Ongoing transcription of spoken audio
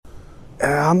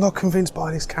I'm not convinced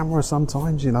by this camera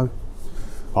sometimes, you know.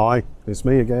 Hi, it's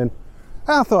me again.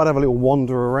 I thought I'd have a little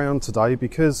wander around today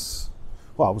because,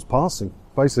 well, I was passing.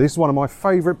 Basically, this is one of my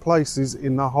favourite places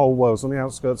in the whole world. It's on the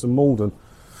outskirts of Malden.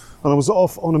 And I was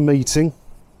off on a meeting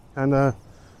and I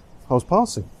was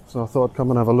passing. So I thought I'd come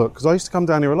and have a look. Because I used to come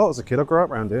down here a lot as a kid. I grew up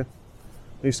around here.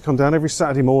 I used to come down every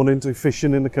Saturday morning, do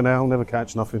fishing in the canal, never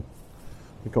catch nothing.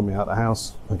 It got me out of the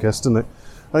house, I guess, didn't it?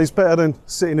 And it's better than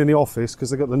sitting in the office because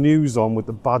they've got the news on with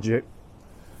the budget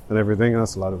and everything. And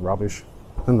that's a load of rubbish,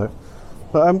 isn't it?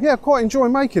 But yeah, quite enjoy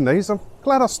making these. I'm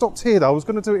glad I stopped here though. I was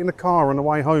going to do it in the car on the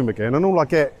way home again. And all I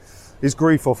get is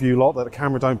grief off you lot that the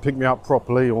camera don't pick me up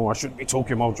properly or I shouldn't be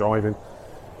talking while driving.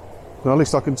 Well, at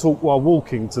least I can talk while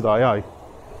walking today, eh?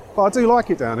 But I do like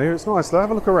it down here. It's nice though.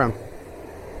 Have a look around.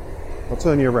 I'll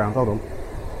turn you around. Hold on.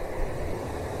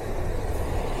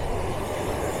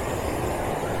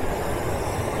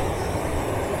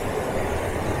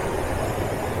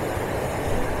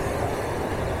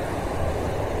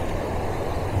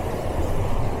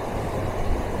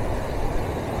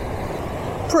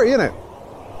 Pretty, isn't it?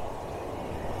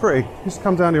 Pretty. Used to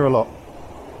come down here a lot.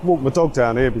 Walked my dog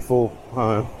down here before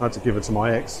I had to give it to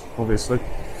my ex, obviously.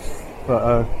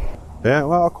 But yeah,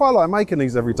 well, I quite like making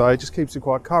these every day. It just keeps it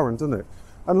quite current, doesn't it?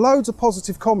 And loads of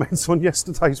positive comments on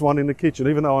yesterday's one in the kitchen,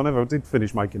 even though I never did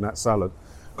finish making that salad.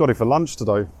 Got it for lunch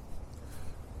today.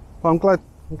 But I'm glad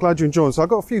you're enjoying. So I've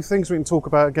got a few things we can talk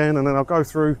about again, and then I'll go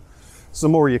through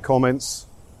some more of your comments.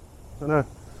 And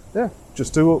yeah,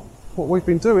 just do what we've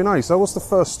been doing, eh? So what's the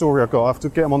first story I've got? I have to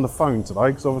get them on the phone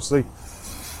today because obviously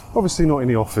not in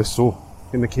the office or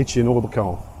in the kitchen or the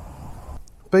car.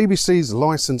 BBC's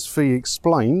licence fee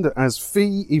explained as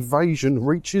fee evasion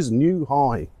reaches new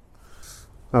high.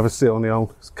 Have a sit on the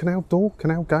old canal door,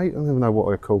 canal gate, I don't even know what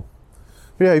they're called.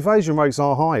 But yeah, evasion rates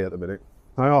are high at the minute.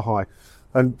 They are high.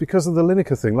 And because of the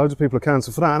Lineker thing, loads of people are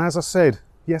cancelled for that. And as I said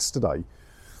yesterday,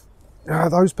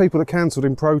 those people that cancelled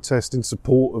in protest in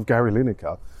support of Gary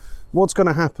Lineker, what's going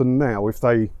to happen now if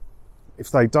they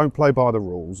don't play by the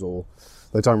rules or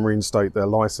they don't reinstate their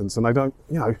licence and they don't,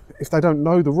 if they don't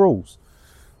know the rules?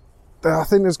 I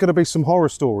think there's going to be some horror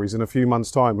stories in a few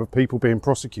months' time of people being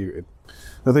prosecuted.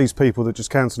 Now, these people that just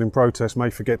cancelled in protest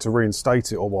may forget to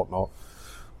reinstate it or whatnot.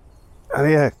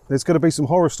 And yeah, there's going to be some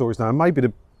horror stories now. And maybe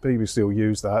the BBC will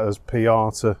use that as PR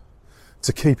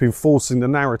to keep enforcing the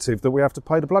narrative that we have to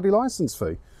pay the bloody licence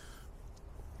fee.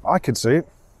 I could see it.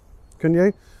 Can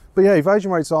you? But yeah, evasion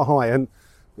rates are high. And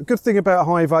the good thing about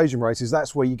high evasion rates is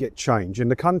that's where you get change. In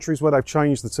the countries where they've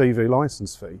changed the TV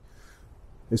licence fee,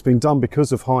 it's been done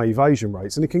because of high evasion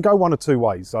rates. And it can go one of two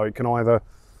ways. So it can either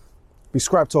be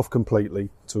scrapped off completely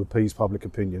to appease public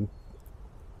opinion,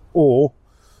 or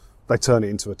they turn it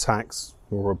into a tax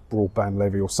or a broadband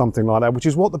levy or something like that, which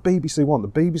is what the BBC want.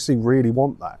 The BBC really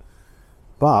want that.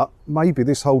 But maybe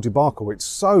this whole debacle, it's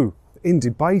so in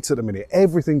debate at the minute.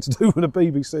 Everything to do with the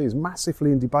BBC is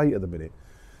massively in debate at the minute.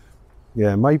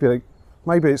 Yeah, maybe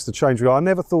it's the change. I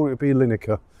never thought it would be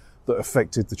Lineker that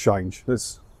affected the change.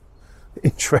 It's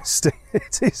interesting.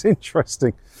 It is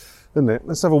interesting, isn't it?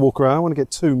 Let's have a walk around. I don't want to get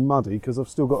too muddy because I've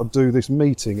still got to do this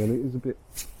meeting and it is a bit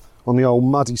on the old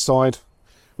muddy side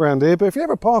around here. But if you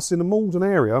ever pass in the Malden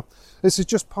area, this is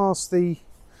just past the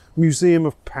Museum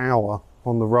of Power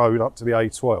on the road up to the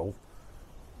A12.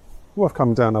 Well, I've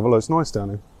come down and have a look. It's nice down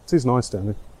here. It is nice down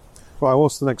here. Right,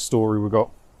 what's the next story we've got?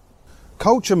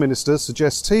 Culture Minister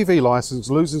suggests TV licence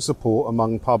losing support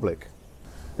among public.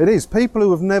 It is. People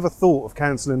who have never thought of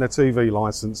cancelling their TV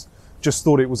licence, just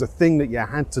thought it was a thing that you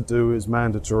had to do as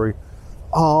mandatory,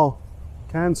 are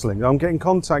cancelling. I'm getting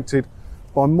contacted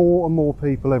by more and more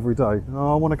people every day.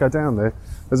 Oh, I want to go down there.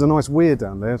 There's a nice weir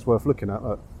down there. It's worth looking at.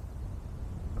 Look.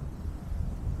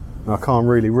 I can't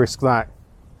really risk that.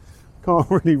 Can't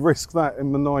really risk that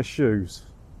in my nice shoes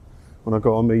when I've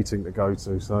got a meeting to go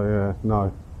to. So yeah,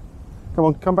 no. Come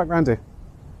on, come back round here.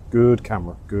 Good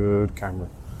camera, good camera.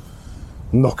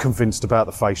 I'm not convinced about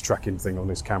the face tracking thing on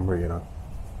this camera,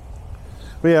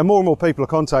 But yeah, more and more people are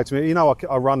contacting me.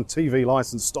 I run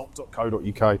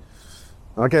tvlicensestop.co.uk.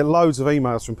 And I get loads of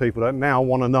emails from people that now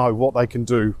want to know what they can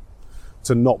do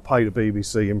to not pay the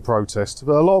BBC in protest.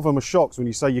 But a lot of them are shocked when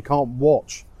you say you can't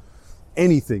watch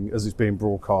anything as it's being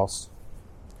broadcast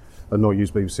and not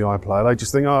use BBC iPlayer. They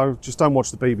just think, oh, just don't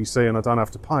watch the BBC and I don't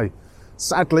have to pay.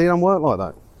 Sadly, it don't work like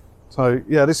that. So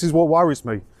yeah, this is what worries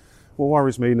me. What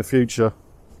worries me in the future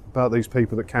about these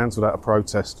people that cancelled out a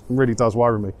protest. It really does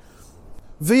worry me.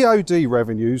 VOD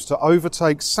revenues to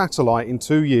overtake satellite in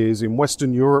 2 years in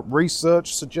Western Europe,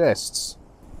 research suggests.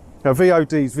 Now,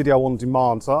 VOD's video on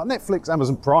demand, so Netflix,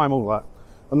 Amazon Prime, all that.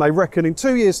 And they reckon in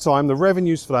 2 years' time, the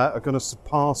revenues for that are going to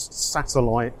surpass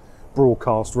satellite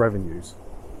broadcast revenues.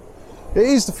 It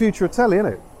is the future of telly,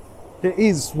 isn't it? It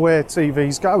is where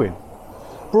TV's going.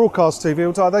 Broadcast TV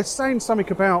will die. They're saying something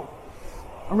about,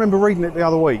 I remember reading it the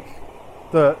other week,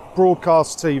 that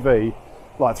broadcast TV,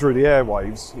 like through the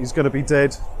airwaves, is going to be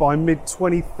dead by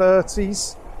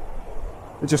mid-2030s.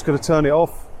 They're just going to turn it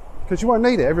off, because you won't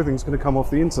need it. Everything's going to come off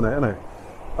the internet, isn't it?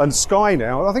 And Sky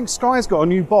now, I think Sky's got a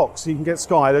new box. You can get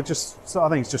Sky. They're just, so I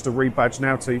think it's just a rebadged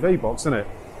Now TV box, isn't it?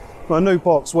 But a new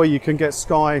box where you can get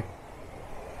Sky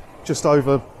just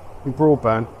over in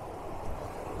broadband.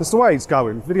 That's the way it's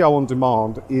going. Video on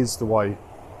demand is the way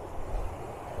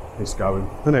it's going,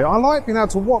 isn't it? I like being able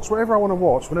to watch whatever I want to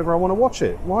watch whenever I want to watch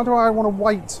it. Why do I want to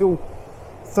wait till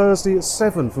Thursday at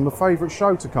 7 for my favourite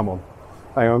show to come on?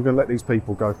 Hang on, I'm going to let these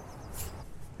people go.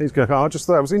 He's going, I just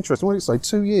thought it was interesting. What did it say?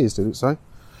 2 years, did it say?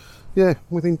 Yeah,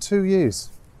 within 2 years.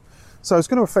 So it's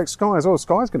going to affect Sky as well.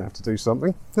 Sky's going to have to do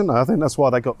something, isn't it? I think that's why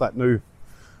they got that new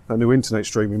internet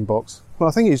streaming box. Well,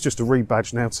 I think it's just a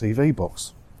rebadged Now TV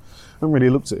box. I haven't really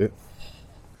looked at it.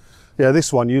 Yeah,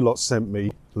 this one you lot sent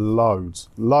me loads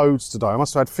today. I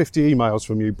must have had 50 emails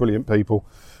from you brilliant people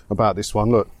about this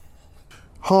one. Look.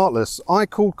 Heartless, I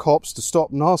called cops to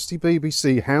stop nasty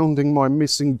BBC hounding my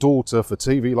missing daughter for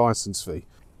TV licence fee,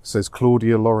 says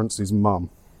Claudia Lawrence's mum.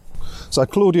 So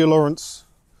Claudia Lawrence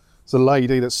is a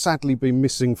lady that's sadly been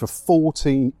missing for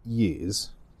 14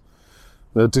 years.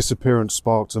 Her disappearance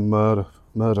sparked a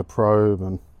murder probe,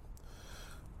 and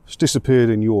she disappeared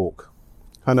in York.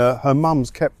 And her mum's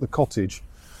kept the cottage,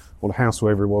 or the house,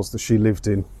 wherever it was that she lived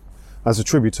in, as a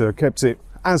tribute to her, kept it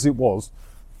as it was.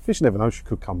 Fish never knows, she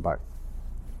could come back.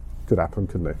 Could happen,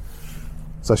 couldn't it?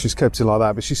 So she's kept it like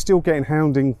that, but she's still getting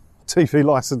hounding TV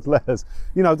licence letters.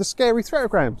 You know, the scary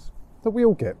threatograms that we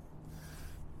all get.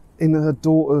 In her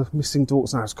missing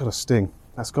daughter's now, it's got to sting.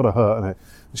 That's got to hurt, isn't it?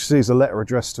 She sees a letter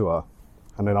addressed to her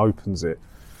and then opens it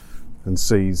and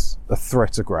sees a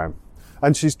threatogram.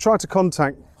 And she's tried to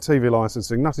contact TV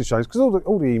licensing, nothing shows, because all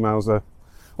the emails are,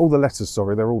 all the letters,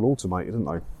 sorry, they're all automated, aren't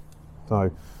they?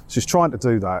 So she's trying to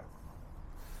do that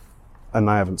and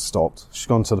they haven't stopped. She's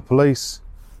gone to the police,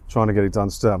 trying to get it done,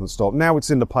 still haven't stopped. Now it's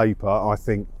in the paper, I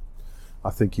think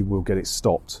you will get it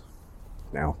stopped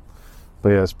now. But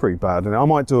yeah, it's pretty bad. And I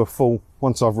might do a full,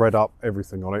 once I've read up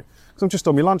everything on it, because I'm just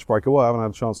on my lunch break away, I haven't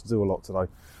had a chance to do a lot today. And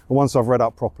once I've read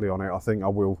up properly on it, I think I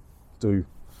will do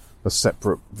a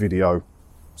separate video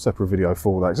for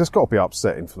that. Because it's got to be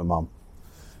upsetting for the mum.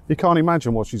 You can't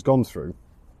imagine what she's gone through.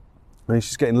 I mean,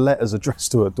 she's getting letters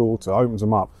addressed to her daughter, opens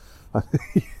them up.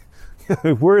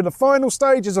 We're in the final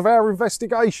stages of our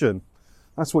investigation.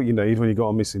 That's what you need when you've got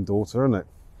a missing daughter, isn't it?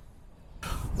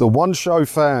 The One Show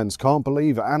fans can't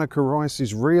believe Annika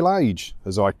Rice's real age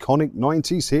as iconic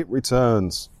 90s hit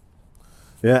returns.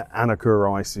 Yeah, Annika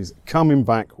Rice is coming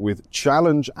back with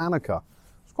Challenge Annika.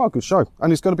 It's quite a good show,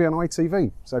 and it's going to be on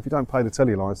ITV. So if you don't pay the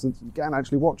telly licence, you can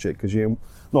actually watch it, because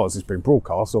not as it's been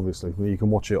broadcast, obviously, but you can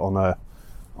watch it on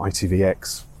ITVX.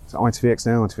 Is it ITVX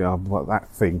now? ITV, well, that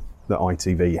thing that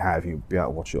ITV have, you'll be able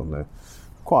to watch it on there.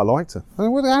 Quite liked her. How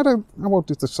old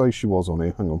did they say she was on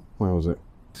here? Hang on, where was it?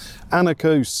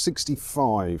 Annika's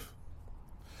 65.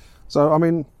 So, I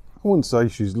mean, I wouldn't say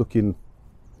she's looking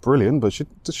brilliant, but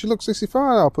does she look 65?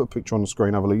 I'll put a picture on the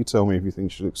screen, have a look. You tell me if you think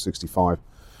she looks 65.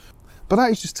 But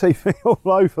that is just TV all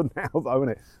over now, though, isn't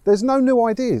it? There's no new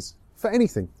ideas for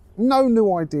anything. No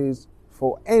new ideas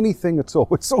for anything at all.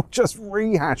 It's all just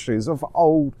rehashes of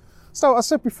old. So I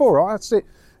said before, I sit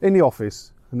in the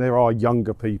office, and there are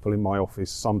younger people in my office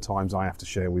sometimes I have to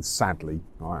share with, sadly.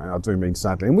 I do mean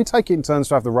sadly. And we take it in turns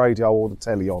to have the radio or the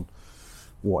telly on,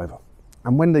 whatever.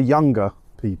 And when they're younger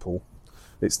people,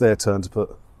 it's their turn to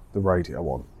put the radio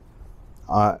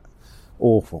on.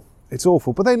 Awful. It's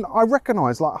awful. But then I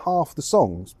recognise like half the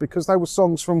songs, because they were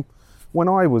songs from when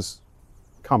I was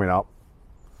coming up,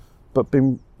 but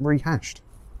been rehashed.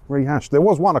 There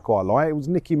was one I quite like. It was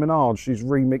Nicki Minaj. She's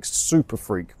remixed Super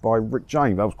Freak by Rick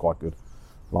James. That was quite good.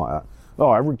 Like that.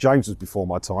 Oh, Rick James was before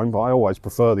my time, but I always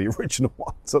prefer the original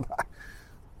one to that.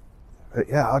 But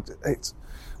yeah, it's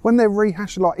when they're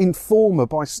rehashing, like Informer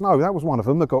by Snow, that was one of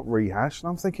them that got rehashed. And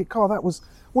I'm thinking, God, that was,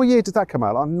 what year did that come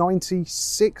out? Like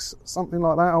 96, something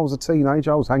like that. I was a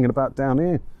teenager. I was hanging about down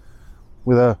here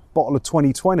with a bottle of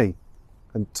 2020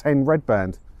 and 10 Red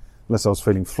Band, unless I was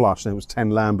feeling flushed. And it was 10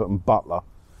 Lambert and Butler.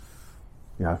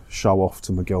 You know, show off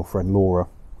to my girlfriend Laura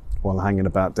while hanging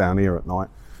about down here at night,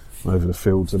 over the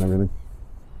fields and everything.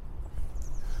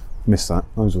 Miss that.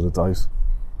 Those were the days.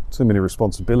 Too many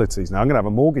responsibilities now. I'm going to have a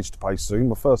mortgage to pay soon,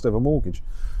 my first ever mortgage,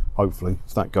 hopefully,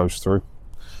 if that goes through.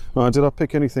 Did I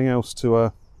pick anything else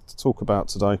to talk about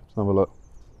today? Let's have a look.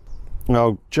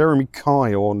 Oh, Jeremy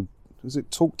Kyle on Is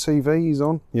it Talk TV he's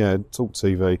on? Yeah, Talk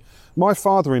TV. My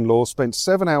father-in-law spent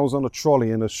 7 hours on a trolley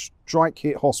in a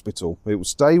strike-hit hospital. It will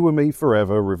stay with me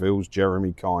forever, reveals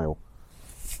Jeremy Kyle.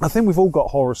 I think we've all got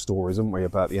horror stories, haven't we,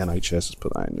 about the NHS? Let's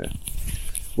put that in there.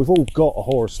 We've all got a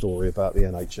horror story about the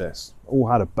NHS. All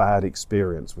had a bad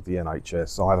experience with the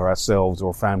NHS, either ourselves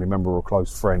or a family member or a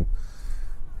close friend.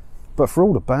 But for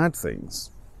all the bad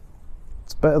things,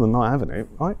 it's better than not having it,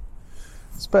 right?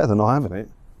 It's better than not having it.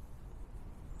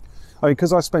 I mean,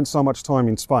 because I spent so much time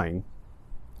in Spain,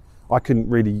 I couldn't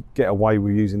really get away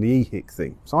with using the EHIC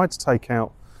thing. So I had to take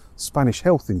out Spanish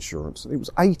health insurance. It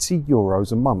was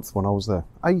 €80 a month when I was there.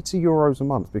 €80 a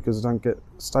month because I don't get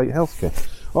state healthcare.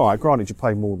 All right, granted, you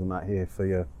pay more than that here for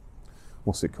your,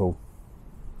 what's it called?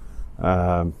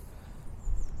 What's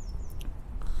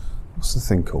the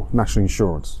thing called? National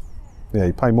insurance. Yeah,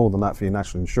 you pay more than that for your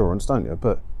national insurance, don't you?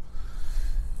 But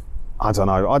I don't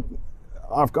know.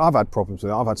 I've had problems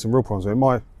with it. I've had some real problems with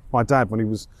it. My dad,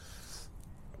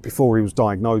 before he was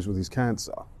diagnosed with his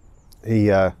cancer, he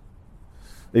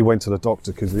went to the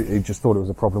doctor because he just thought it was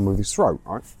a problem with his throat,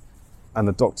 right? And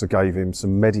the doctor gave him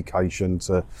some medication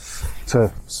to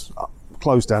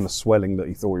close down the swelling that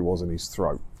he thought he was in his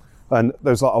throat. And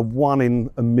there's like a 1 in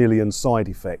a million side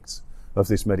effect of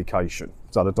this medication.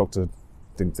 So the doctor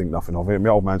didn't think nothing of it. My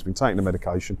old man's been taking the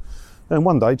medication, and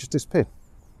one day just disappeared.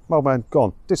 My old man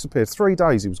gone, disappeared. 3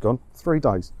 days he was gone. 3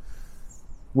 days.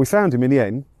 We found him in the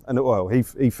end, and well,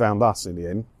 he found us in the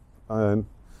end.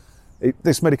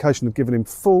 This medication had given him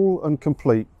full and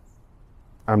complete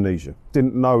amnesia.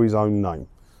 Didn't know his own name.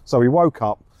 So he woke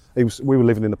up. We were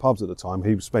living in the pubs at the time.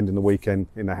 He was spending the weekend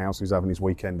in the house. He was having his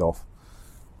weekend off.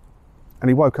 And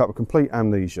he woke up with complete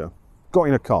amnesia, got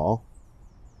in a car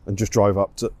and just drove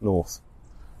up to north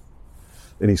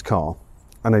in his car.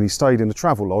 And then he stayed in the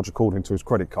travel lodge according to his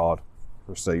credit card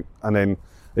receipt. And then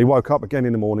he woke up again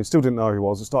in the morning, still didn't know who he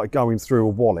was, and started going through a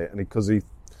wallet. And because he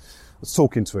was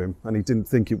talking to him and he didn't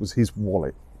think it was his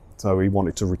wallet. So he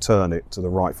wanted to return it to the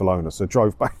rightful owner. So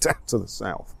drove back down to the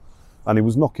south. And he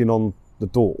was knocking on the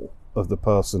door of the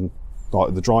person,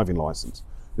 like the driving licence.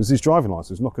 It was his driving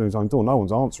licence, knocking on his own door. No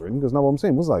one's answering because no one was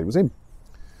in, was they? It was him.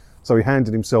 So he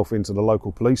handed himself into the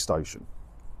local police station.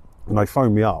 And they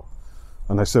phoned me up.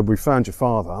 And they said, we found your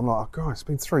father. I'm like, oh, God, it's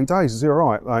been 3 days. Is he all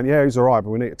right? Like, yeah, he's all right, but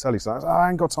we need to tell you something. I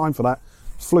ain't got time for that.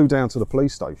 Flew down to the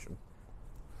police station.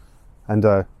 And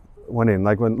went in.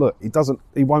 They went, look,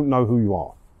 he won't know who you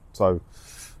are. So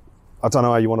I don't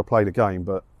know how you want to play the game,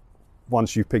 but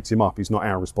once you've picked him up, he's not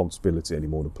our responsibility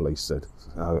anymore, the police said.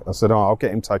 I said, I'll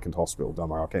get him taken to hospital. Don't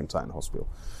worry, I'll get him taken to hospital.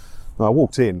 And I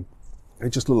walked in. He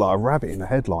just looked like a rabbit in the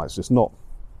headlights, just not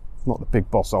the big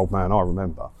boss old man I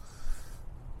remember.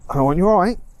 And I went, you all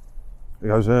right? He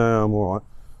goes, yeah, I'm all right.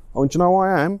 I went, do you know who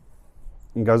I am? And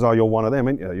he goes, oh, you're one of them,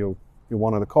 ain't you? You're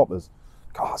one of the coppers.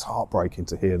 God, it's heartbreaking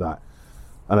to hear that.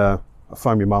 And I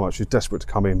phoned my mum up. She was desperate to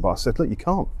come in, but I said, look, you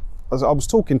can't. I was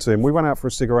talking to him. We went out for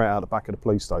a cigarette out the back of the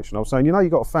police station. I was saying, you know,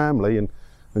 you've got a family and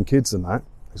kids and that.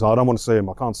 He said, I don't want to see him.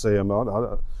 I can't see him.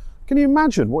 Can you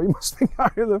imagine what he must think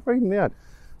out of the thing he had?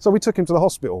 So we took him to the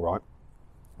hospital, right?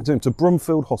 I took him to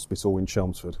Bromfield Hospital in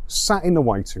Chelmsford. Sat in the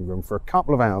waiting room for a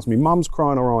couple of hours. My mum's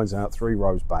crying her eyes out 3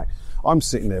 rows back. I'm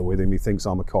sitting there with him. He thinks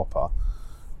I'm a copper.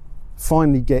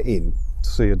 Finally get in to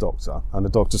see a doctor. And the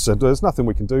doctor said, there's nothing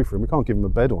we can do for him. We can't give him a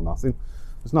bed or nothing.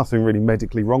 There's nothing really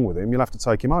medically wrong with him. You'll have to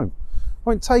take him home. I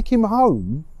went, take him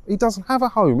home? He doesn't have a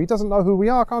home. He doesn't know who we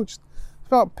are. I can't just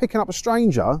start picking up a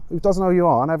stranger who doesn't know who you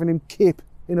are and having him kip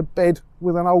in a bed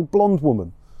with an old blonde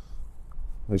woman.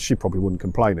 She probably wouldn't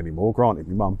complain anymore, granted,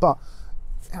 my mum. But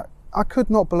I could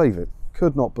not believe it.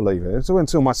 Could not believe it. So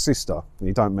until my sister, and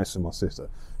you don't mess with my sister,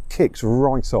 kicked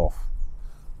right off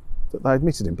that they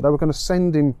admitted him. But they were going to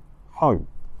send him home.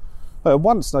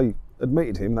 Once they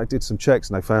admitted him, they did some checks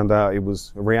and they found out it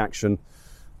was a reaction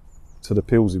to the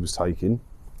pills he was taking,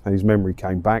 and his memory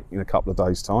came back in a couple of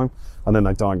days' time. And then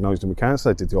they diagnosed him with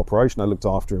cancer. They did the operation. They looked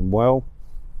after him well.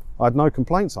 I had no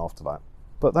complaints after that.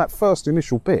 But that first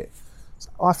initial bit,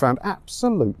 I found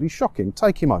absolutely shocking.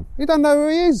 Take him home. He don't know who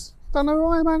he is. Don't know who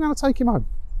I am. I'm going to take him home.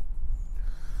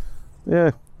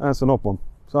 Yeah, that's an odd one.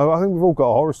 So I think we've all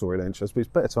got a horror story at NHS, but it's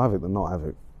better to have it than not have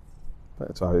it.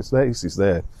 Better to have it. It's there. It's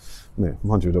there. Yeah,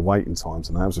 mind you, the waiting times,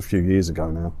 and that was a few years ago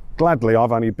now. Gladly,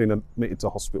 I've only been admitted to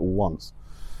hospital once.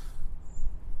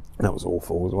 That was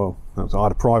awful as well. I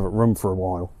had a private room for a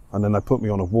while, and then they put me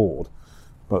on a ward.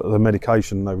 But the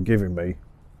medication they were giving me,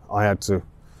 I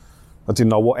didn't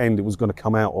know what end it was going to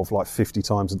come out of like 50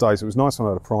 times a day. So it was nice when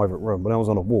I had a private room, but I was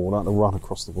on a ward. I had to run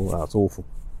across the ward. That's awful.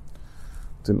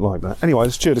 Didn't like that. Anyway,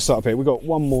 let's cheer this up here. We've got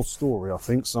one more story, I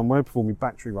think, somewhere before my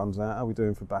battery runs out. How are we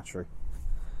doing for battery?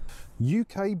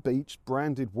 UK beach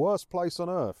branded worst place on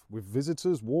earth, with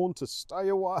visitors warned to stay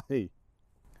away.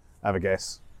 Have a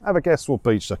guess. Have a guess what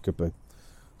beach that could be.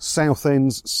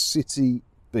 Southend's City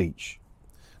Beach.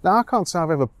 Now, I can't say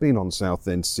I've ever been on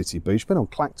Southend City Beach. Been on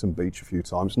Clacton Beach a few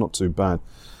times, not too bad.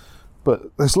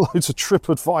 But there's loads of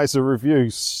TripAdvisor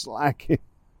reviews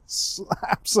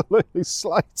absolutely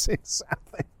slating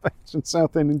Southend Beach and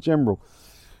Southend in general,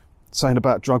 saying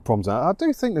about drug problems. I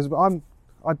do think I'm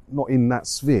not in that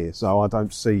sphere, so I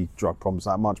don't see drug problems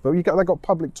that much. But they've got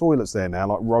public toilets there now,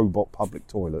 like robot public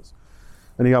toilets.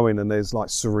 And you go in and there's like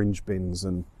syringe bins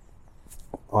and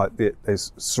like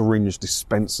there's syringe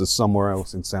dispensers somewhere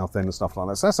else in Southend and stuff like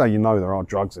that. So that's how you know there are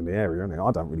drugs in the area, isn't it?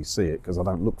 I don't really see it because I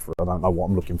don't look for it. I don't know what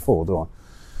I'm looking for, do I?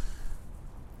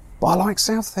 But I like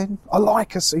Southend. I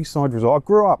like a seaside resort.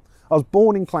 I was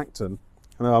born in Clacton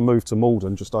and then I moved to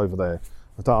Malden just over there.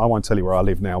 I won't tell you where I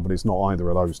live now, but it's not either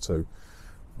of those two.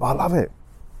 But I love it.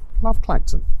 Love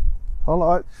Clacton.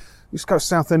 I used to go to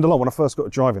Southend a lot when I first got a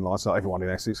driving licence, like everyone in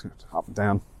Essex, up and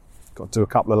down. Got to do a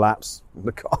couple of laps in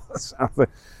the car.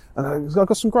 And I've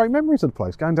got some great memories of the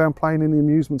place, going down playing in the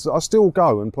amusements. I still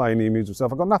go and play in the amusements. If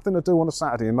I've got nothing to do on a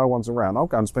Saturday and no one's around, I'll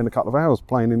go and spend a couple of hours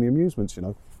playing in the amusements, you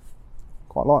know.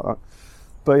 Quite like that.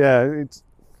 But yeah,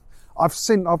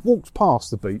 I've walked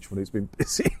past the beach when it's been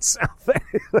busy in Southend.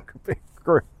 Like a big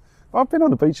group. I've been on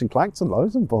the beach in Clacton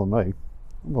loads, doesn't bother me.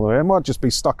 It might just be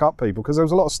stuck up people, because there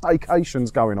was a lot of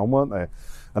staycations going on, weren't there?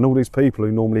 And all these people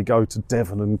who normally go to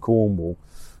Devon and Cornwall,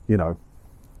 you know,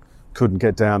 couldn't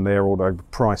get down there, or they were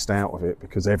priced out of it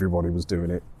because everybody was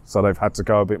doing it. So they've had to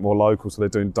go a bit more local, so they're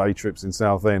doing day trips in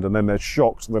Southend, and then they're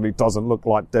shocked that it doesn't look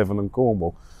like Devon and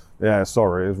Cornwall. Yeah,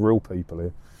 sorry, there's real people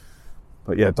here.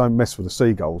 But yeah, don't mess with the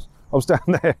seagulls. I was down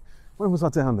there, when was I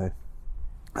down there?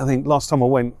 I think last time I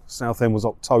went, Southend was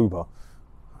October.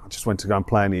 I just went to go and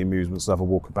play in the amusements, have a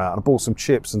walk about, and I bought some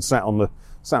chips and sat on the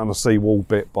seawall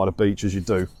bit by the beach as you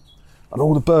do. And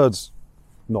all the birds,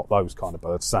 not those kind of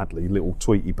birds, sadly, little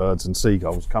tweety birds and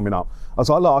seagulls coming up. I was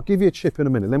like, look, I'll give you a chip in a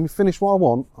minute. Let me finish what I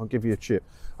want, I'll give you a chip.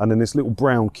 And then this little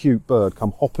brown, cute bird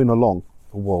come hopping along.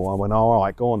 Whoa, I went, all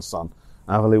right, go on, son,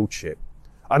 have a little chip.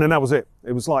 And then that was it.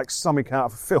 It was like something out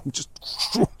of a film,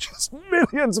 just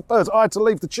millions of birds. I had to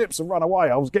leave the chips and run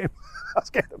away. I was getting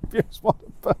abused by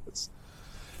the birds.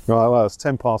 Right, well, it's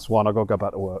 1:10. I've got to go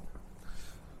back to work.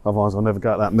 Otherwise, I'll never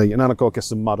go to that meeting. And I've got to get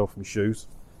some mud off my shoes.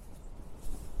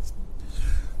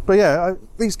 But yeah,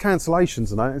 these cancellations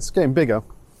and that, it's getting bigger.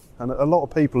 And a lot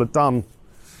of people are done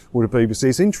with the BBC.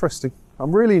 It's interesting.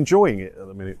 I'm really enjoying it at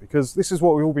the minute, because this is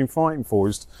what we've all been fighting for,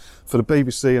 is for the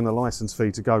BBC and the licence fee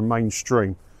to go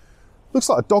mainstream. Looks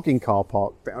like a dogging car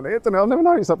park down here, doesn't it? I've never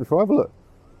noticed that before. Have a look.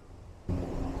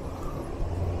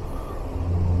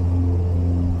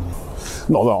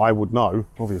 Not that I would know,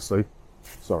 obviously.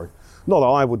 Sorry. Not that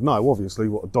I would know, obviously,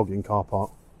 what a dogging car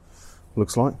park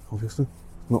looks like, obviously.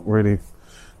 Not really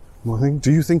my thing.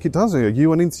 Do you think it does? Are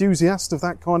you an enthusiast of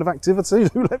that kind of activity?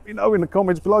 Do let me know in the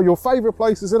comments below your favourite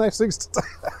places in Essex today.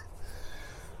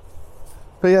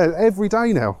 But yeah, every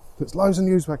day now, there's loads of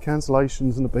news about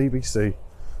cancellations and the BBC.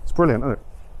 It's brilliant, isn't it?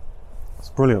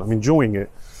 It's brilliant. I'm enjoying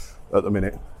it at the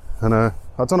minute. And I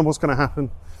don't know what's going to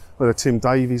happen. Whether Tim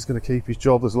Davies going to keep his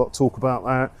job. There's a lot of talk about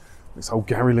that. This whole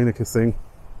Gary Lineker thing.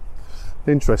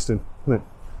 Interesting, isn't it?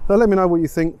 So let me know what you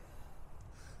think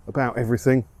about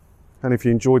everything. And if you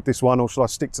enjoyed this one, or should I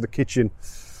stick to the kitchen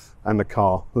and the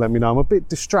car? Let me know. I'm a bit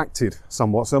distracted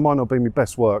somewhat, so it might not be my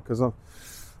best work, because I've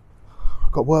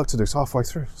got work to do. It's halfway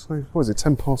through. So what is it,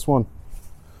 1:10?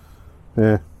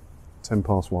 Yeah,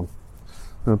 1:10.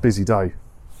 A busy day.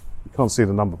 You can't see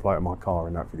the number plate of my car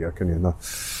in that video, can you? No.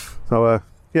 So,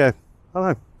 yeah, I don't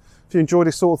know. If you enjoy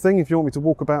this sort of thing, if you want me to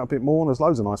walk about a bit more, there's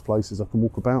loads of nice places I can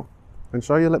walk about and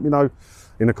show you, let me know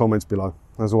in the comments below.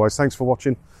 As always, thanks for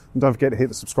watching, and don't forget to hit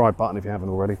the subscribe button if you haven't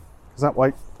already, because that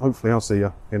way, hopefully I'll see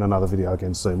you in another video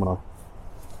again soon, won't I?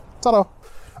 Ta-da!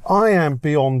 I am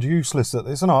beyond useless at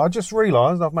this, and I just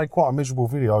realised I've made quite a miserable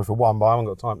video for one, but I haven't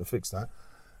got time to fix that.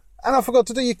 And I forgot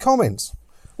to do your comments.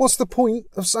 What's the point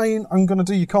of saying I'm going to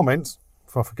do your comments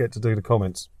if I forget to do the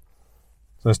comments?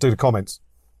 So let's do the comments.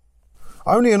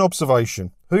 Only an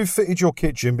observation. Who fitted your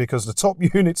kitchen because the top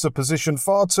units are positioned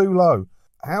far too low?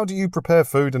 How do you prepare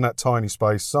food in that tiny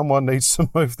space? Someone needs to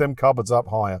move them cupboards up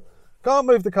higher. Can't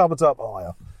move the cupboards up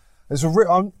higher. There's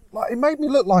it made me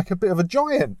look like a bit of a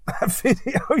giant, that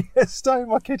video yesterday in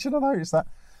my kitchen. I noticed that.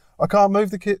 I can't move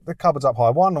the cupboards up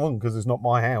higher. One, because it's not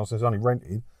my house, it's only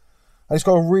rented. And it's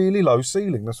got a really low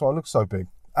ceiling. That's why it looks so big.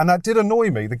 And that did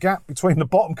annoy me, the gap between the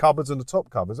bottom cupboards and the top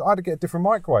cupboards. I had to get a different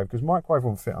microwave, because the microwave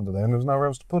wouldn't fit under there and there was nowhere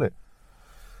else to put it.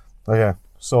 So yeah,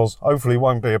 soz. Hopefully it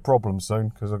won't be a problem soon,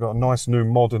 because I've got a nice new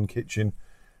modern kitchen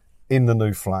in the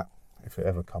new flat, if it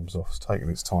ever comes off. It's taking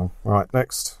its time. Right,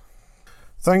 next.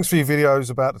 Thanks for your videos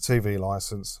about the TV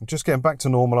licence. I'm just getting back to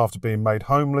normal after being made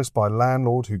homeless by a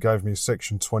landlord who gave me a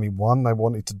Section 21. They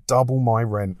wanted to double my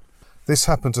rent. This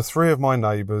happened to 3 of my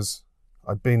neighbours.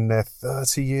 I'd been there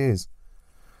 30 years.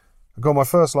 I got my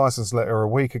first licence letter a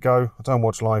week ago. I don't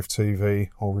watch live TV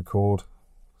or record,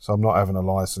 so I'm not having a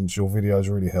licence. Your videos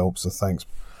really help, so thanks.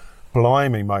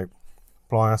 Blimey, mate.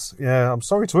 Blias. Yeah, I'm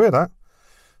sorry to hear that.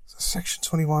 Section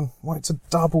 21 wanted to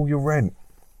double your rent.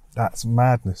 That's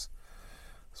madness.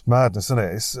 It's madness, isn't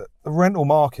it? The rental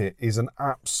market is an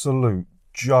absolute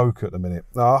joke at the minute.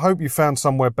 Now, I hope you found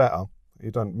somewhere better.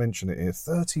 You don't mention it here.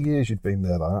 30 years you'd been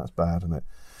there, though. That's bad, isn't it?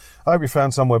 I hope you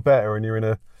found somewhere better and you're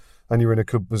in a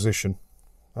good position.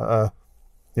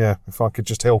 Yeah, if I could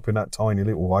just help in that tiny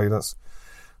little way, that's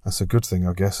a good thing,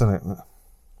 I guess, isn't it?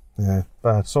 Yeah,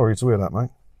 bad. Sorry to hear that,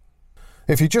 mate.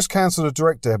 If you just cancel a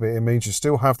direct debit, it means you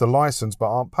still have the licence but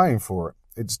aren't paying for it.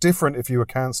 It's different if you were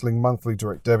cancelling monthly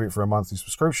direct debit for a monthly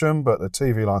subscription, but the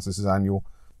TV licence is annual.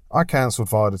 I cancelled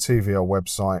via the TVL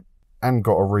website and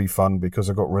got a refund because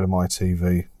I got rid of my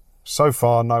TV. So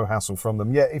far, no hassle from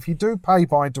them. Yet, if you do pay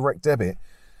by direct debit,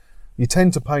 you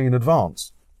tend to pay in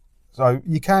advance. So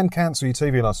you can cancel your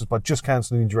TV licence by just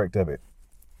cancelling your direct debit.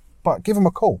 But give them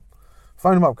a call.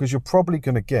 Phone them up, because you're probably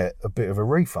going to get a bit of a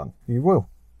refund. You will.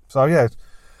 So yeah,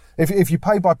 if you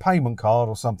pay by payment card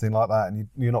or something like that and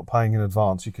you're not paying in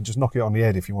advance, you can just knock it on the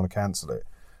head if you want to cancel it.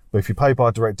 But if you pay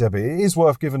by direct debit, it is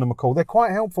worth giving them a call. They're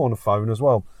quite helpful on the phone as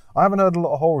well. I haven't heard a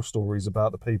lot of horror stories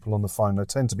about the people on the phone. They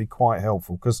tend to be quite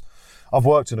helpful, because I've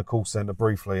worked in a call centre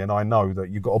briefly and I know that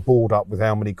you've got to board up with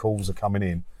how many calls are coming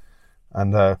in,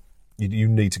 and you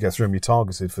need to get through them. You're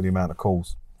targeted for the amount of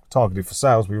calls. Targeted for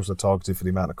sales, but you're also targeted for the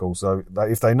amount of calls. So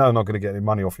if they know they're not going to get any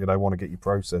money off you, they want to get you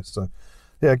processed. So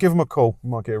yeah, give them a call. You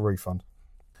might get a refund.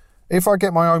 If I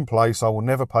get my own place, I will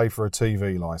never pay for a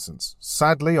TV licence.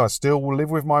 Sadly, I still will live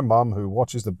with my mum, who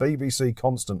watches the BBC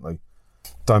constantly.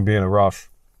 Don't be in a rush.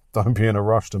 Don't be in a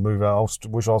rush to move out. I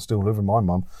wish I still live with my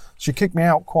mum. She kicked me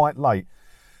out quite late.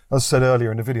 As I said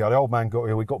earlier in the video, the old man got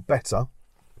ill. He got better.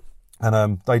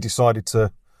 And they decided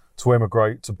to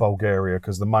emigrate to Bulgaria,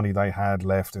 because the money they had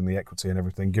left in the equity and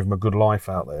everything, give them a good life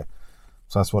out there.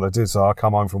 So that's what I did. So I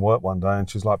come home from work one day and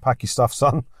she's like, pack your stuff,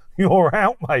 son. You're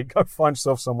out, mate. Go find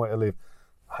yourself somewhere to live.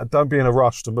 Don't be in a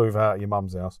rush to move out of your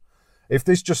mum's house. If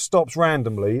this just stops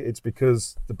randomly, it's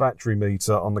because the battery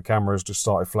meter on the camera has just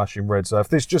started flashing red. So if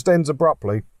this just ends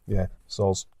abruptly, yeah,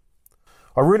 soz.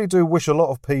 I really do wish a lot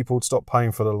of people would stop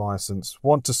paying for the licence.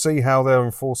 Want to see how they'll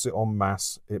enforce it en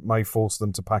masse. It may force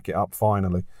them to pack it up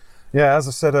finally. Yeah, as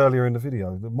I said earlier in the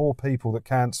video, the more people that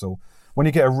cancel, when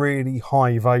you get a really high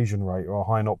evasion rate or a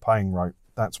high not paying rate,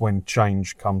 that's when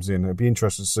change comes in. It'd be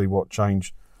interesting to see what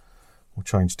change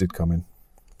did come in.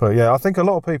 But yeah, I think a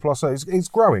lot of people, I say, it's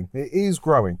growing. It is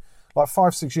growing. Like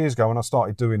 5-6 years ago when I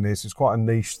started doing this, it's quite a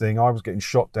niche thing. I was getting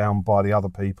shot down by the other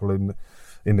people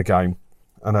in the game.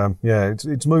 And yeah,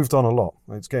 it's moved on a lot.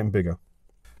 It's getting bigger.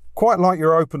 Quite like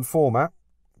your open format.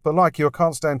 But like you, I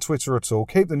can't stand Twitter at all.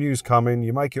 Keep the news coming.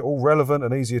 You make it all relevant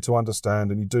and easier to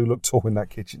understand, and you do look tall in that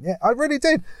kitchen. Yeah, I really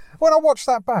did. When I watched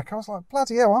that back, I was like,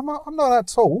 bloody hell, I'm not that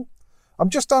tall.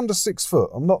 I'm just under 6 foot.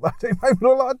 I'm not that. It made me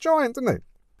look like a giant, didn't it?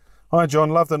 Hi,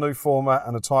 John. Love the new format,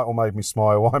 and the title made me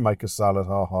smile. Why make a salad?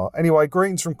 Ha ha. Anyway,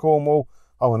 greetings from Cornwall.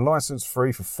 Oh, and licence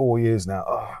free for 4 years now.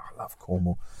 Oh, I love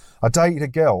Cornwall. I dated a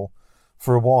girl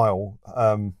for a while,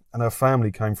 and her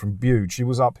family came from Bude. She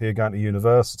was up here going to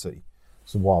university.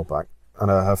 It's a while back,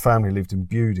 and her family lived in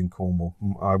Bude in Cornwall.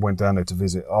 I went down there to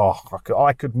visit. Oh,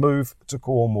 I could move to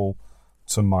Cornwall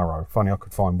tomorrow. Funny, I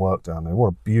could find work down there. What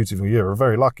a beautiful year. We're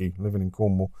very lucky living in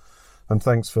Cornwall. And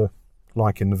thanks for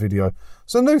liking the video.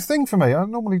 It's a new thing for me. I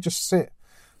normally just sit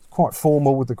quite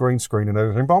formal with the green screen and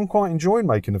everything, but I'm quite enjoying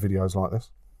making the videos like this.